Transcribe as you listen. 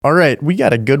All right, we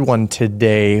got a good one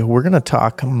today. We're going to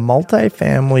talk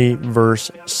multifamily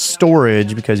versus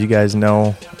storage because you guys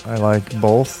know I like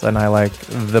both and I like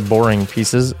the boring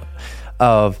pieces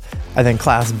of, I think,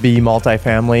 Class B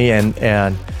multifamily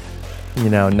and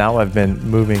you know, now I've been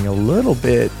moving a little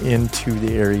bit into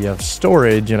the area of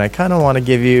storage, and I kind of want to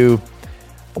give you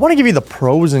the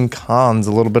pros and cons,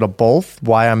 a little bit of both,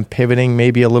 why I'm pivoting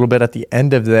maybe a little bit at the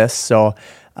end of this. So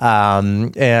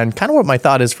and kind of what my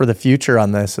thought is for the future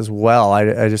on this as well.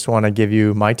 I just want to give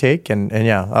you my take and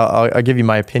yeah, I'll give you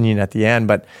my opinion at the end.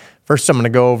 But first I'm going to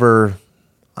go over,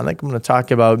 I think I'm going to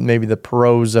talk about maybe the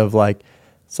pros of like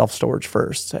self-storage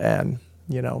first and,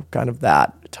 you know, kind of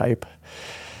that type,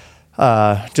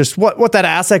 just what that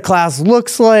asset class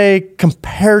looks like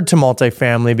compared to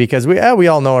multifamily, because we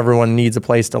all know everyone needs a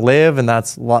place to live, and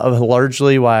that's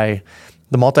largely why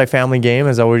the multifamily game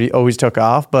has always took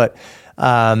off. But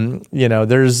you know,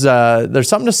 there's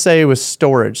something to say with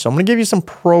storage. So I'm going to give you some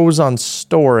pros on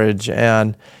storage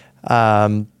and,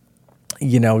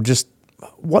 you know, just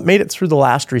what made it through the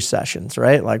last recessions,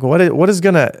 right? Like what is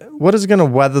going to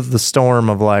weather the storm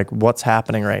of like what's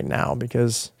happening right now,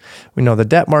 because we know the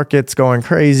debt market's going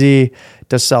crazy.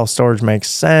 Does self-storage make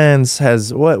sense?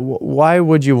 Why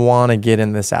would you want to get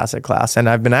in this asset class? And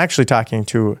I've been actually talking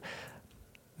to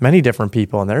many different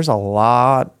people, and there's a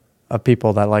lot of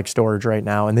people that like storage right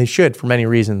now, and they should for many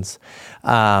reasons.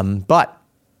 But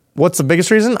what's the biggest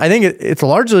reason? I think it's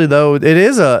largely, though, it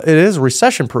is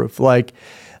recession proof. Like,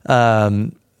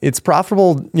 it's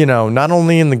profitable, you know, not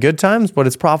only in the good times, but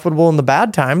it's profitable in the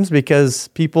bad times because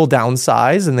people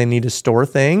downsize and they need to store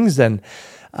things. And,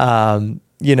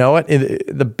 you know what,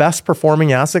 the best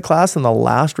performing asset class in the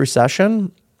last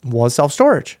recession was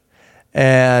self-storage.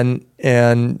 And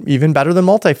even better than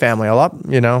multifamily. A lot,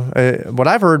 you know, what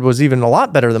I've heard was even a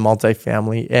lot better than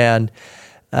multifamily. And,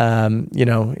 you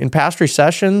know, in past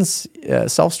recessions,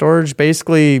 self-storage,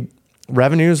 basically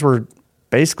revenues were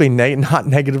basically not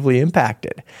negatively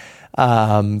impacted.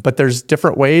 But there's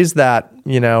different ways that,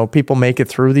 you know, people make it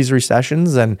through these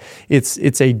recessions, and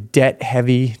it's a debt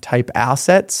heavy type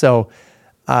asset. So,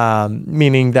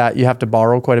 meaning that you have to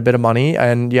borrow quite a bit of money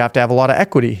and you have to have a lot of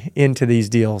equity into these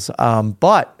deals.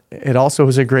 But it also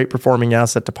is a great performing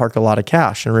asset to park a lot of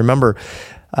cash. And remember,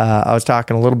 I was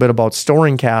talking a little bit about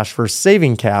storing cash versus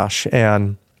saving cash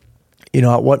and, you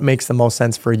know, what makes the most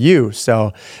sense for you.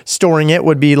 So storing it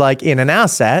would be like in an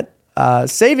asset.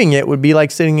 Saving it would be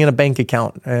like sitting in a bank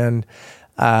account and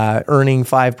earning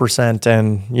 5%,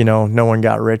 and, you know, no one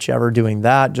got rich ever doing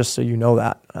that, just so you know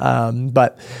that.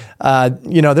 But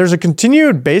you know, there's a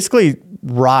continued basically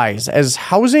rise as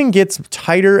housing gets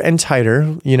tighter and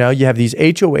tighter. You know, you have these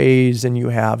HOAs and you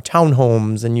have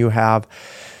townhomes and you have,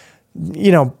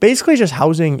 you know, basically just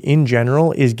housing in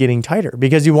general is getting tighter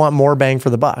because you want more bang for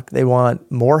the buck. They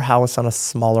want more house on a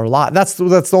smaller lot. That's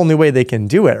the only way they can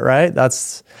do it, right?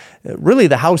 That's really,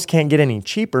 the house can't get any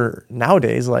cheaper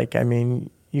nowadays. Like, I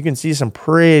mean, you can see some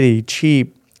pretty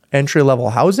cheap entry-level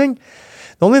housing.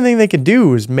 The only thing they could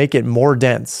do is make it more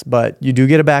dense, but you do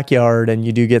get a backyard and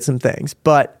you do get some things.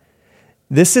 But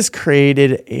this has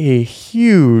created a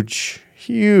huge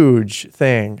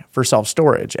thing for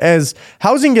self-storage. As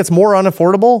housing gets more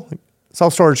unaffordable,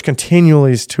 self-storage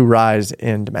continues to rise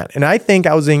in demand. And I think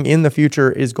housing in the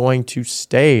future is going to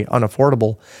stay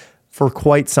unaffordable for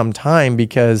quite some time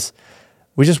because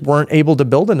we just weren't able to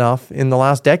build enough in the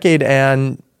last decade.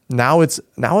 And now it's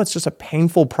just a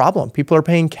painful problem. People are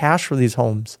paying cash for these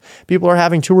homes. People are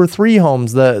having 2 or 3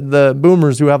 homes, the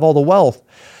boomers who have all the wealth.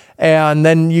 And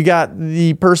then you got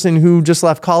the person who just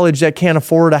left college that can't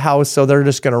afford a house, so they're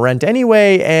just going to rent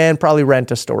anyway and probably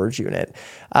rent a storage unit.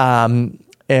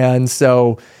 And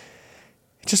so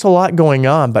just a lot going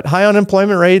on. But high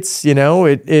unemployment rates, you know,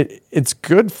 it's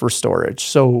good for storage.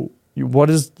 So what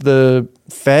is the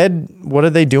Fed, what are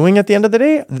they doing at the end of the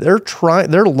day?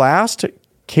 Their last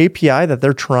KPI that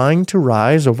they're trying to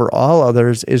rise over all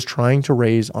others is trying to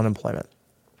raise unemployment.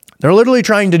 They're literally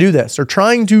trying to do this. They're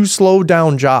trying to slow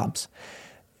down jobs.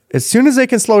 As soon as they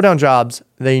can slow down jobs,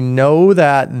 they know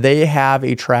that they have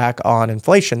a track on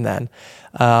inflation then.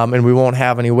 And we won't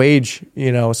have any wage,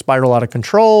 you know, spiral out of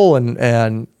control,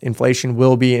 and inflation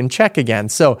will be in check again.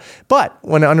 So, but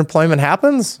when unemployment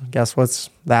happens, guess what's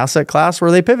the asset class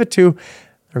where they pivot to?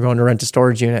 They're going to rent a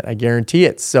storage unit. I guarantee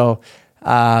it. So,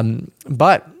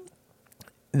 but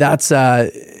that's,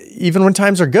 even when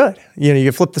times are good, you know,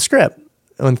 you flip the script.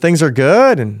 When things are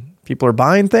good and people are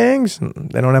buying things and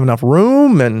they don't have enough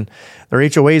room and their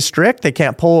HOA is strict, they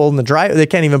can't pull in the drive. They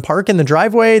can't even park in the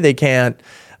driveway. They can't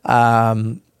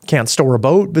store a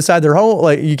boat beside their home.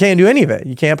 Like, you can't do any of it.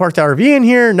 You can't park the RV in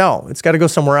here. No, it's got to go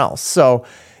somewhere else. So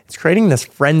it's creating this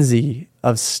frenzy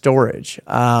of storage.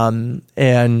 And,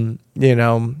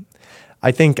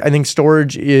 I think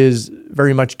storage is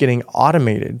very much getting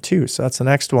automated too. So that's the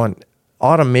next one.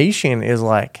 Automation is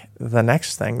like the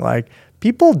next thing. Like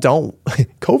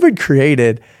COVID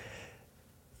created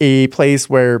a place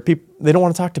where they don't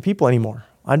want to talk to people anymore.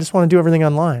 I just want to do everything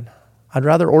online. I'd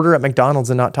rather order at McDonald's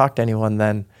and not talk to anyone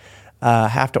than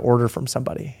have to order from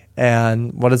somebody.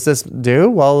 And what does this do?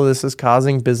 Well, this is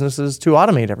causing businesses to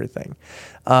automate everything.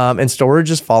 And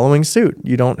storage is following suit.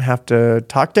 You don't have to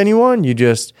talk to anyone.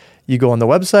 You go on the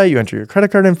website, you enter your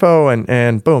credit card info,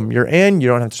 and boom, you're in. You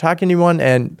don't have to talk to anyone.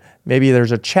 And maybe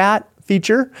there's a chat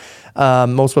feature.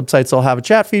 Most websites will have a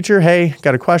chat feature. Hey,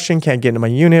 got a question, can't get into my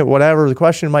unit, whatever the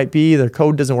question might be. Their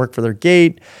code doesn't work for their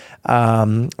gate.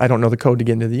 I don't know the code to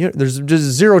get into the unit. There's just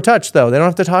zero touch though. They don't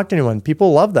have to talk to anyone.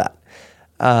 People love that.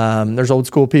 There's old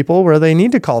school people where they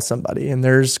need to call somebody, and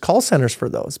there's call centers for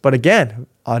those. But again,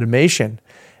 automation,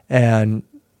 and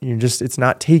it's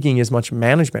not taking as much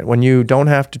management. When you don't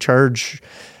have to charge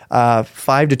 5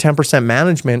 to 10%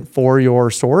 management for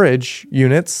your storage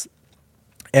units,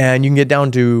 and you can get down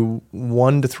to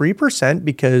 1 to 3%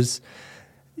 because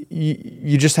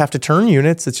you just have to turn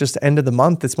units. It's just the end of the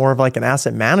month. It's more of like an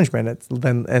asset management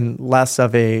and less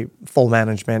of a full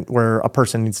management where a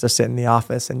person needs to sit in the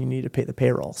office and you need to pay the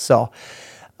payroll. So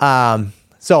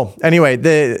anyway,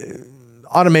 the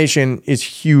automation is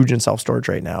huge in self-storage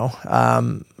right now.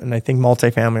 And I think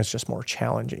multifamily is just more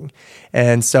challenging.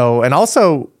 And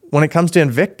also when it comes to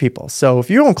evict people. So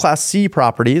if you own Class C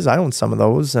properties, I own some of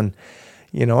those, and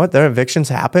you know what? Their evictions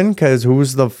happen because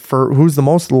who's the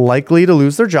most likely to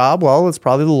lose their job? Well, it's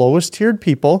probably the lowest tiered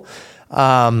people.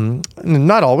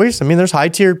 Not always. I mean, there's high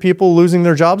tiered people losing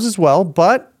their jobs as well,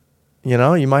 but you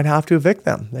might have to evict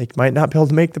them. They might not be able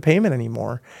to make the payment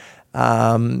anymore.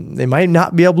 They might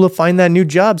not be able to find that new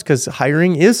jobs because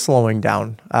hiring is slowing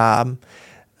down.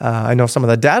 I know some of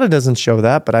the data doesn't show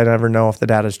that, but I never know if the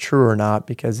data is true or not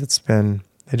because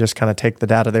they just kind of take the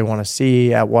data they want to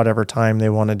see at whatever time they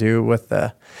want to do with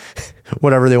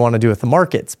whatever they want to do with the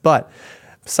markets. But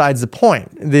besides the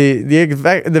point, the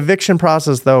eviction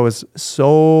process though is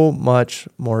so much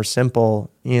more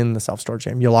simple in the self-storage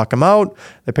game. You lock them out,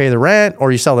 they pay the rent,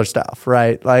 or you sell their stuff,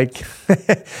 right? Like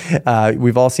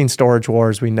we've all seen storage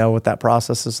wars. We know what that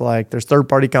process is like. There's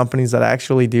third-party companies that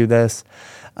actually do this,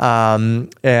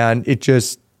 and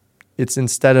it's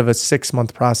instead of a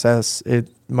 6-month process, it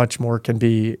much more can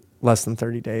be less than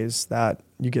 30 days that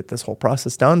you get this whole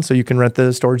process done so you can rent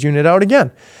the storage unit out again.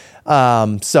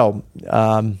 That's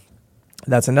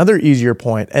another easier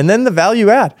point. And then the value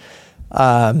add,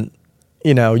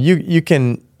 you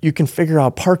can figure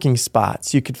out parking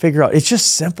spots. You could figure out, it's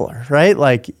just simpler, right?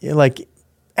 Like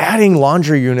adding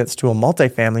laundry units to a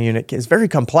multifamily unit is very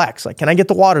complex. Like, can I get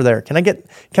the water there? Can I get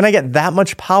that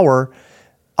much power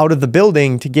out of the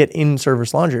building to get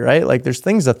in-service laundry, right? Like there's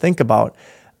things to think about.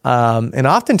 And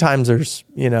oftentimes there's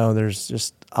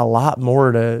just a lot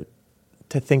more to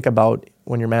think about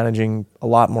when you're managing a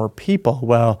lot more people.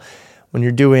 Well, when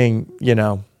you're doing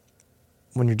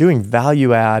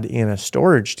value add in a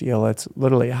storage deal, it's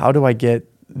literally how do I get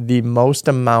the most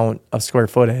amount of square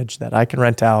footage that I can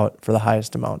rent out for the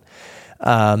highest amount.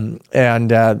 So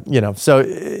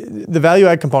the value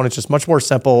add component is just much more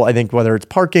simple. I think whether it's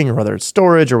parking or whether it's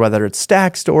storage or whether it's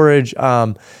stack storage,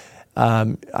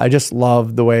 I just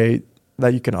love the way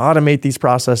that you can automate these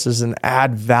processes and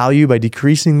add value by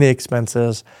decreasing the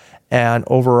expenses and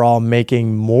overall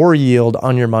making more yield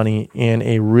on your money in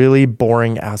a really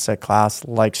boring asset class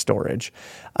like storage.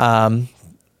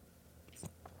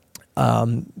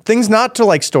 Things not to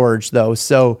like storage though.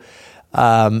 So,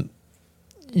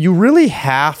 you really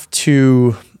have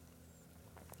to,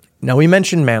 now we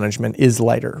mentioned management is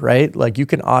lighter, right? Like you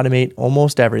can automate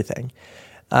almost everything.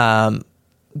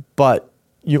 But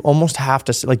you almost have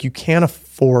to, like you can't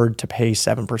afford to pay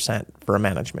 7% for a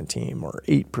management team or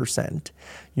 8%.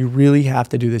 You really have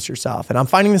to do this yourself. And I'm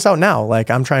finding this out now.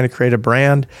 Like I'm trying to create a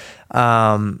brand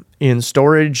in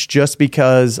storage just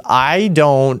because I did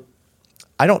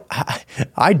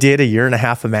 1.5 years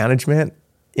of management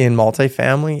in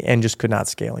multifamily and just could not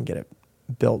scale and get it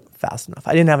built fast enough.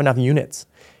 I didn't have enough units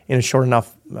in a short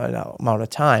enough amount of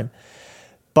time.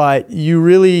 But you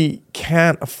really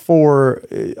can't afford,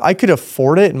 I could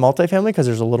afford it in multifamily because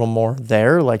there's a little more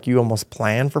there. Like you almost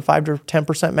plan for 5 to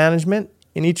 10% management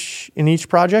in each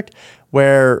project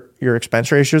where your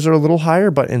expense ratios are a little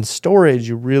higher. But in storage,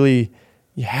 you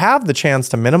have the chance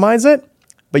to minimize it,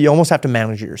 but you almost have to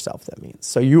manage it yourself, that means.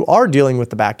 So you are dealing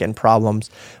with the back end problems,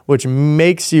 which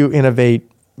makes you innovate,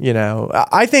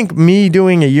 I think me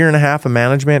doing a year and a half of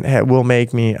management will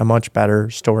make me a much better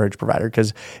storage provider,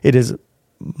 because it is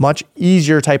much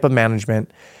easier type of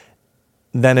management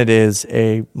than it is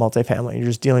a multifamily. You're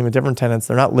just dealing with different tenants.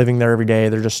 They're not living there every day.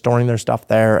 They're just storing their stuff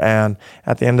there. And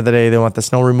at the end of the day, they want the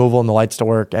snow removal and the lights to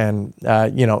work. And,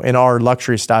 in our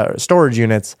luxury storage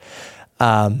units,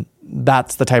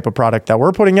 that's the type of product that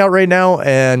we're putting out right now.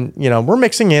 And, we're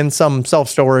mixing in some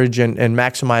self-storage and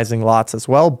maximizing lots as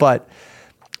well. But,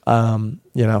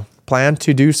 plan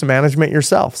to do some management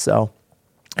yourself. So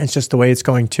it's just the way it's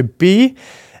going to be.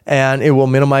 And it will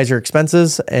minimize your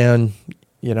expenses and,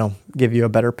 give you a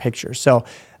better picture. So,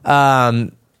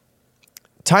 time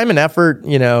and effort,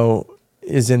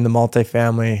 is in the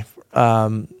multifamily.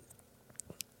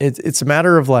 It's a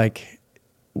matter of like,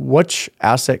 which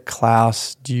asset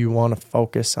class do you want to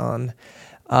focus on?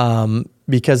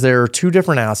 Because there are two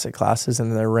different asset classes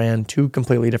and they're ran two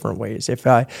completely different ways.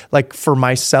 For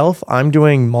myself, I'm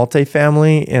doing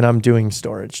multifamily and I'm doing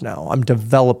storage now. I'm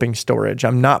developing storage.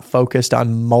 I'm not focused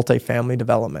on multifamily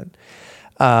development.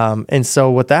 And so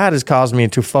what that has caused me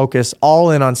to focus all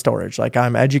in on storage. Like,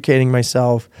 I'm educating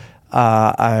myself.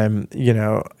 I'm,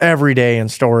 every day in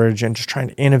storage and just trying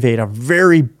to innovate a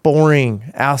very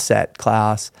boring asset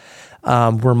class.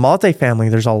 Where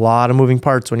multifamily, there's a lot of moving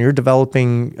parts. When you're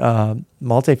developing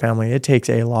multifamily, it takes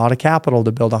a lot of capital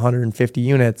to build 150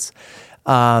 units.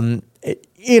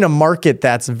 In a market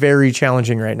that's very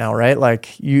challenging right now, right? Like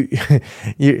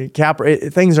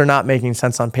things are not making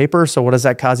sense on paper. So what does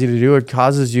that cause you to do? It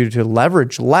causes you to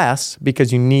leverage less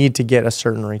because you need to get a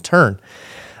certain return.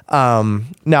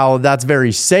 Now that's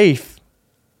very safe,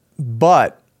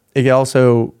 but it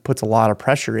also puts a lot of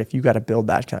pressure if you got to build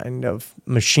that kind of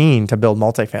machine to build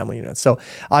multifamily units. So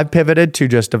I've pivoted to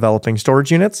just developing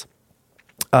storage units.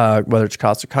 Whether it's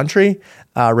across the country.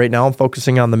 Right now I'm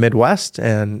focusing on the Midwest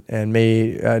and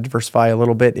may diversify a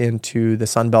little bit into the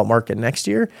Sun Belt market next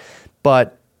year.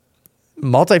 But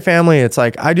multifamily, it's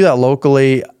like I do that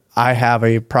locally. I have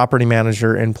a property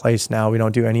manager in place now. We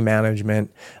don't do any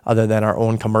management other than our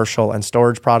own commercial and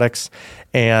storage products.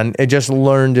 And it just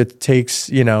learned it takes,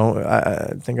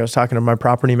 I think I was talking to my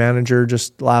property manager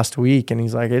just last week, and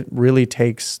he's like, it really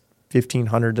takes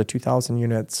 1,500 to 2,000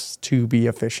 units to be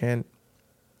efficient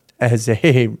as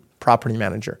a property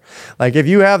manager. Like, if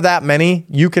you have that many,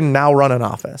 you can now run an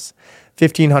office.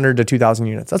 1,500 to 2,000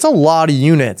 units. That's a lot of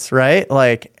units, right?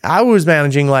 Like, I was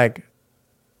managing like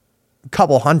a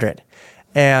couple hundred,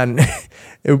 and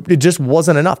it just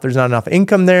wasn't enough. There's not enough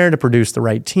income there to produce the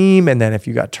right team. And then if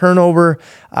you got turnover,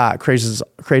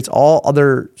 creates all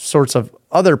other sorts of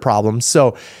other problems.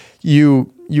 So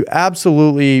you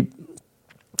absolutely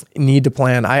need to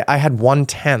plan. I had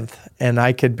 1/10 and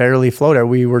I could barely float it.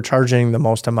 We were charging the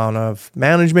most amount of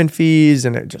management fees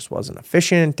and it just wasn't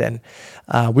efficient. And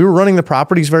we were running the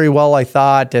properties very well, I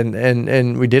thought,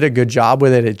 and we did a good job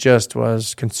with it. It just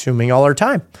was consuming all our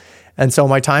time. And so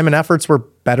my time and efforts were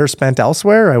better spent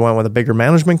elsewhere. I went with a bigger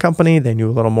management company. They knew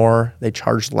a little more. They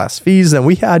charged less fees than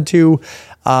we had to.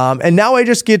 And now I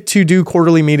just get to do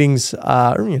quarterly meetings,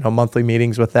 monthly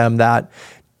meetings with them, that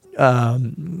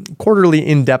quarterly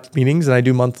in-depth meetings, and I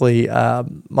do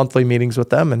monthly meetings with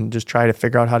them and just try to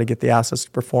figure out how to get the assets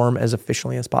to perform as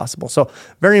efficiently as possible. So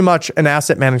very much an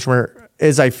asset management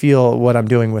is, I feel, what I'm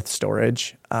doing with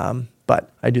storage.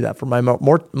 But I do that for my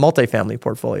more multifamily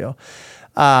portfolio.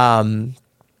 And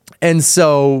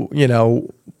so,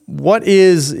 what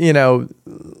is,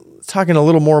 talking a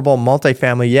little more about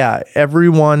multifamily. Yeah,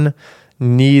 everyone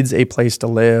needs a place to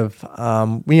live.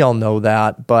 We all know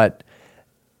that, but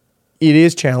it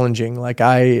is challenging. Like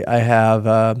I have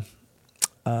a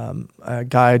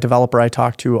developer I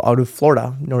talked to out of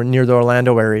Florida, near the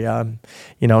Orlando area.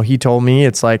 He told me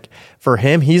it's like, for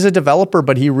him, he's a developer,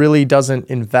 but he really doesn't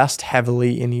invest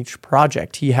heavily in each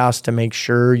project. He has to make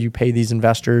sure you pay these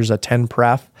investors a 10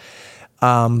 pref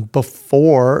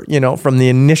before, from the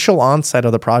initial onset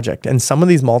of the project. And some of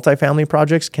these multifamily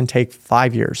projects can take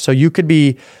 5 years. So you could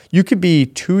be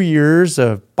 2 years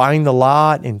of buying the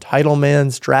lot,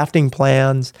 entitlements, drafting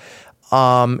plans,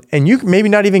 and you maybe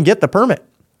not even get the permit.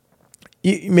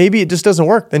 Maybe it just doesn't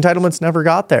work. The entitlements never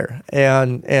got there.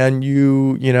 And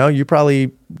you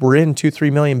probably were in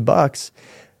 $2-3 million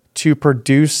to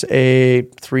produce a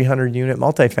 300 unit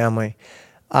multifamily.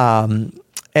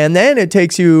 And then it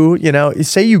takes you,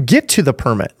 say you get to the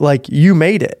permit, like you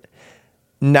made it.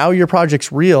 Now your project's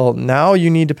real. Now you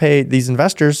need to pay these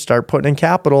investors, start putting in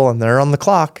capital, and they're on the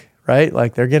clock, right?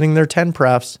 Like they're getting their 10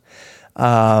 prefs.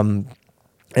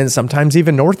 And sometimes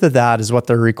even north of that is what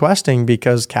they're requesting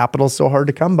because capital is so hard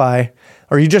to come by,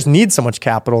 or you just need so much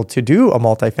capital to do a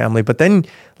multifamily. But then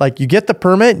like you get the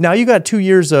permit, now you got 2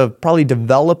 years of probably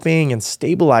developing and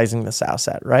stabilizing this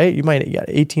asset, right? You might get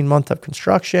 18 months of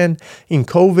construction. In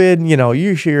COVID,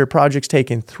 you hear projects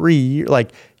taking 3 years,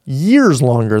 like years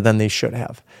longer than they should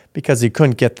have because you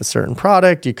couldn't get the certain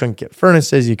product, you couldn't get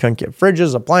furnaces, you couldn't get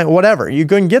fridges, appliance, whatever. You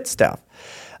couldn't get stuff.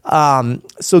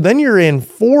 So then you're in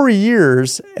 4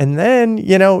 years and then,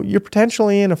 you're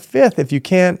potentially in a fifth. If you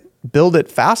can't build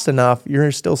it fast enough,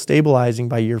 you're still stabilizing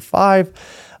by year 5.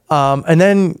 And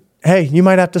then, hey, you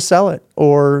might have to sell it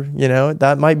or,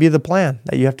 that might be the plan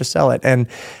that you have to sell it. And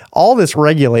all this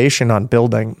regulation on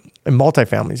building and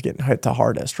multifamily is getting hit the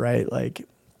hardest, right? Like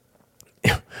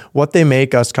what they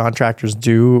make us contractors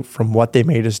do from what they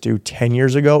made us do 10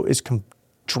 years ago is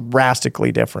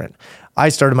drastically different. I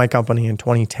started my company in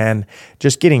 2010,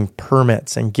 just getting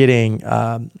permits and getting,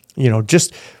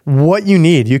 just what you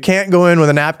need. You can't go in with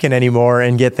a napkin anymore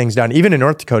and get things done. Even in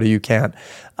North Dakota, you can't.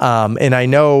 And I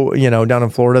know, down in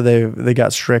Florida, they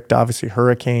got strict, obviously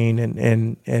hurricane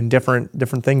and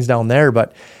different things down there.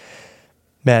 But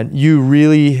man,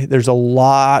 there's a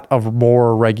lot of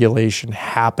more regulation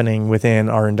happening within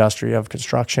our industry of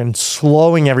construction,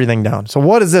 slowing everything down. So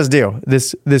what does this do?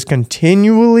 This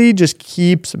continually just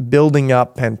keeps building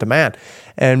up pent demand.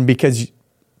 And because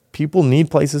people need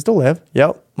places to live,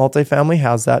 multifamily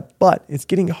has that, but it's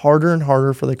getting harder and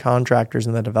harder for the contractors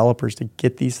and the developers to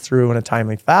get these through in a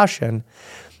timely fashion.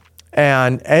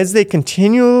 And as they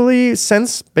continually,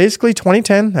 since basically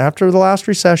 2010, after the last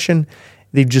recession,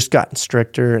 they've just gotten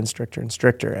stricter and stricter and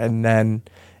stricter. And then,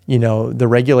 the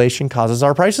regulation causes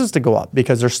our prices to go up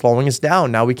because they're slowing us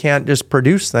down. Now we can't just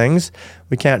produce things.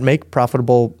 We can't make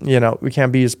profitable, we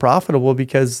can't be as profitable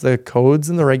because the codes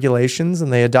and the regulations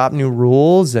and they adopt new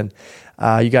rules. And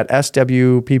you got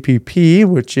SWPPP,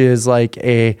 which is like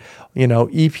a,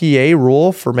 EPA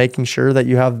rule for making sure that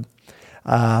you have,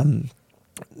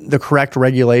 the correct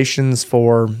regulations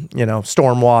for,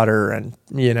 stormwater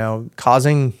and,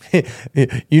 causing,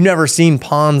 you never seen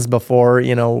ponds before,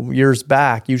 years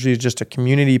back. Usually it's just a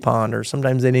community pond or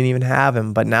sometimes they didn't even have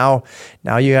them. But now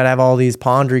you got to have all these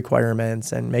pond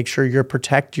requirements and make sure you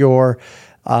protect your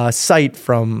site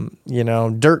from,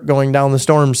 dirt going down the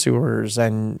storm sewers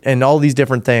and all these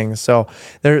different things. So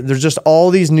there's just all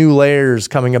these new layers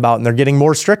coming about and they're getting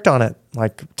more strict on it.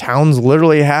 Like towns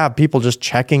literally have people just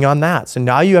checking on that. So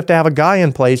now you have to have a guy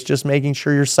in place just making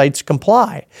sure your sites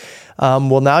comply.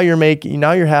 Now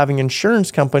you're having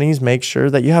insurance companies make sure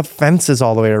that you have fences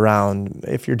all the way around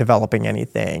if you're developing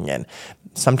anything. And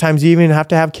sometimes you even have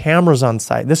to have cameras on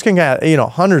site. This can get,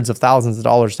 hundreds of thousands of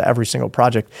dollars to every single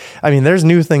project. I mean, there's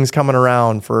new things coming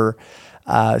around for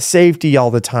safety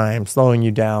all the time, slowing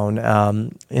you down.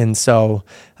 And so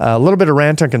a little bit of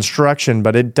rant on construction,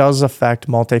 but it does affect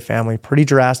multifamily pretty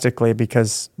drastically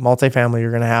because multifamily, you're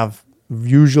going to have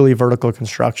usually vertical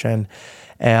construction.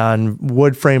 And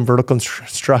wood frame vertical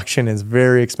construction is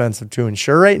very expensive to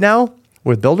insure right now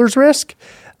with builder's risk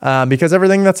because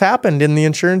everything that's happened in the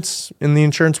insurance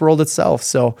world itself.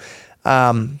 So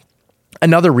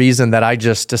another reason that I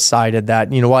just decided that,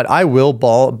 I will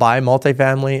buy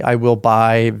multifamily, I will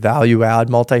buy value add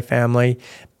multifamily,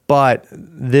 but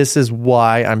this is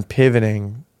why I'm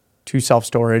pivoting to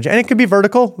self-storage. And it could be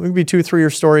vertical, it could be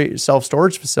 2-3 story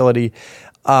self-storage facility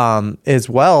as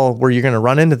well, where you're going to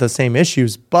run into the same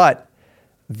issues, but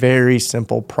very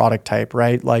simple product type,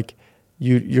 right? Like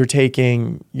you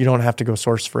don't have to go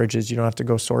source fridges. You don't have to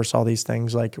go source all these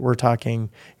things. Like we're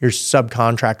talking, your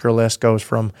subcontractor list goes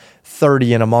from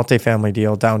 30 in a multifamily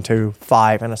deal down to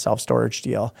 5 in a self-storage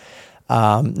deal.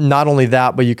 Not only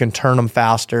that, but you can turn them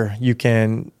faster. You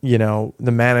can, the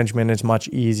management is much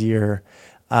easier.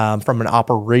 From an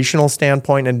operational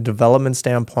standpoint and development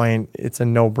standpoint, it's a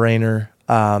no-brainer.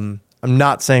 I'm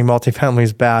not saying multifamily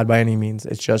is bad by any means.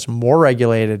 It's just more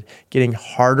regulated, getting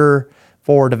harder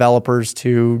for developers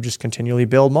to just continually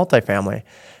build multifamily.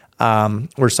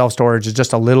 Where self-storage is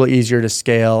just a little easier to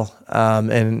scale.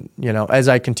 And as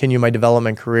I continue my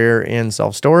development career in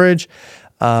self-storage,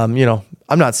 I'm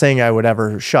not saying I would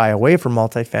ever shy away from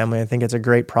multifamily. I think it's a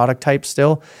great product type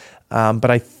still. But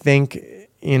I think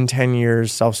in 10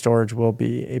 years, self-storage will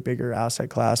be a bigger asset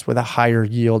class with a higher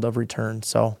yield of return.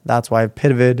 So that's why I've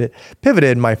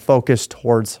pivoted my focus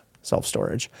towards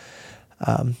self-storage.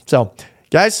 So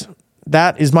guys,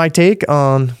 that is my take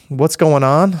on what's going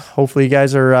on. Hopefully you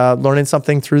guys are learning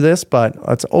something through this, but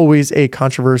it's always a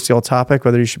controversial topic,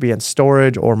 whether you should be in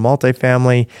storage or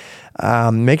multifamily.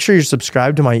 Make sure you're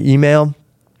subscribed to my email.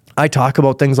 I talk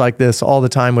about things like this all the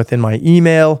time within my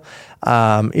email.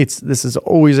 This is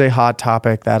always a hot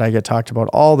topic that I get talked about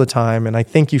all the time, and I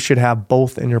think you should have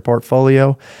both in your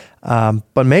portfolio.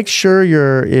 But make sure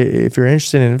if you're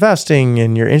interested in investing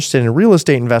and you're interested in real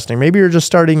estate investing, maybe you're just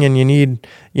starting and you need,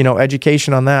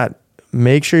 education on that.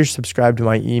 Make sure you're subscribed to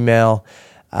my email.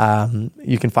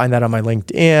 You can find that on my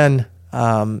LinkedIn.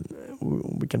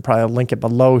 We can probably link it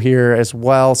below here as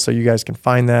well, so you guys can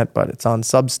find that, but it's on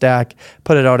Substack.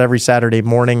 Put it out every Saturday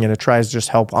morning, and it tries to just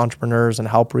help entrepreneurs and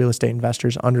help real estate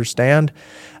investors understand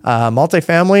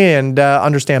multifamily and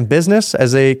understand business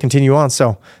as they continue on.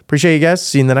 So appreciate you guys.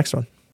 See you in the next one.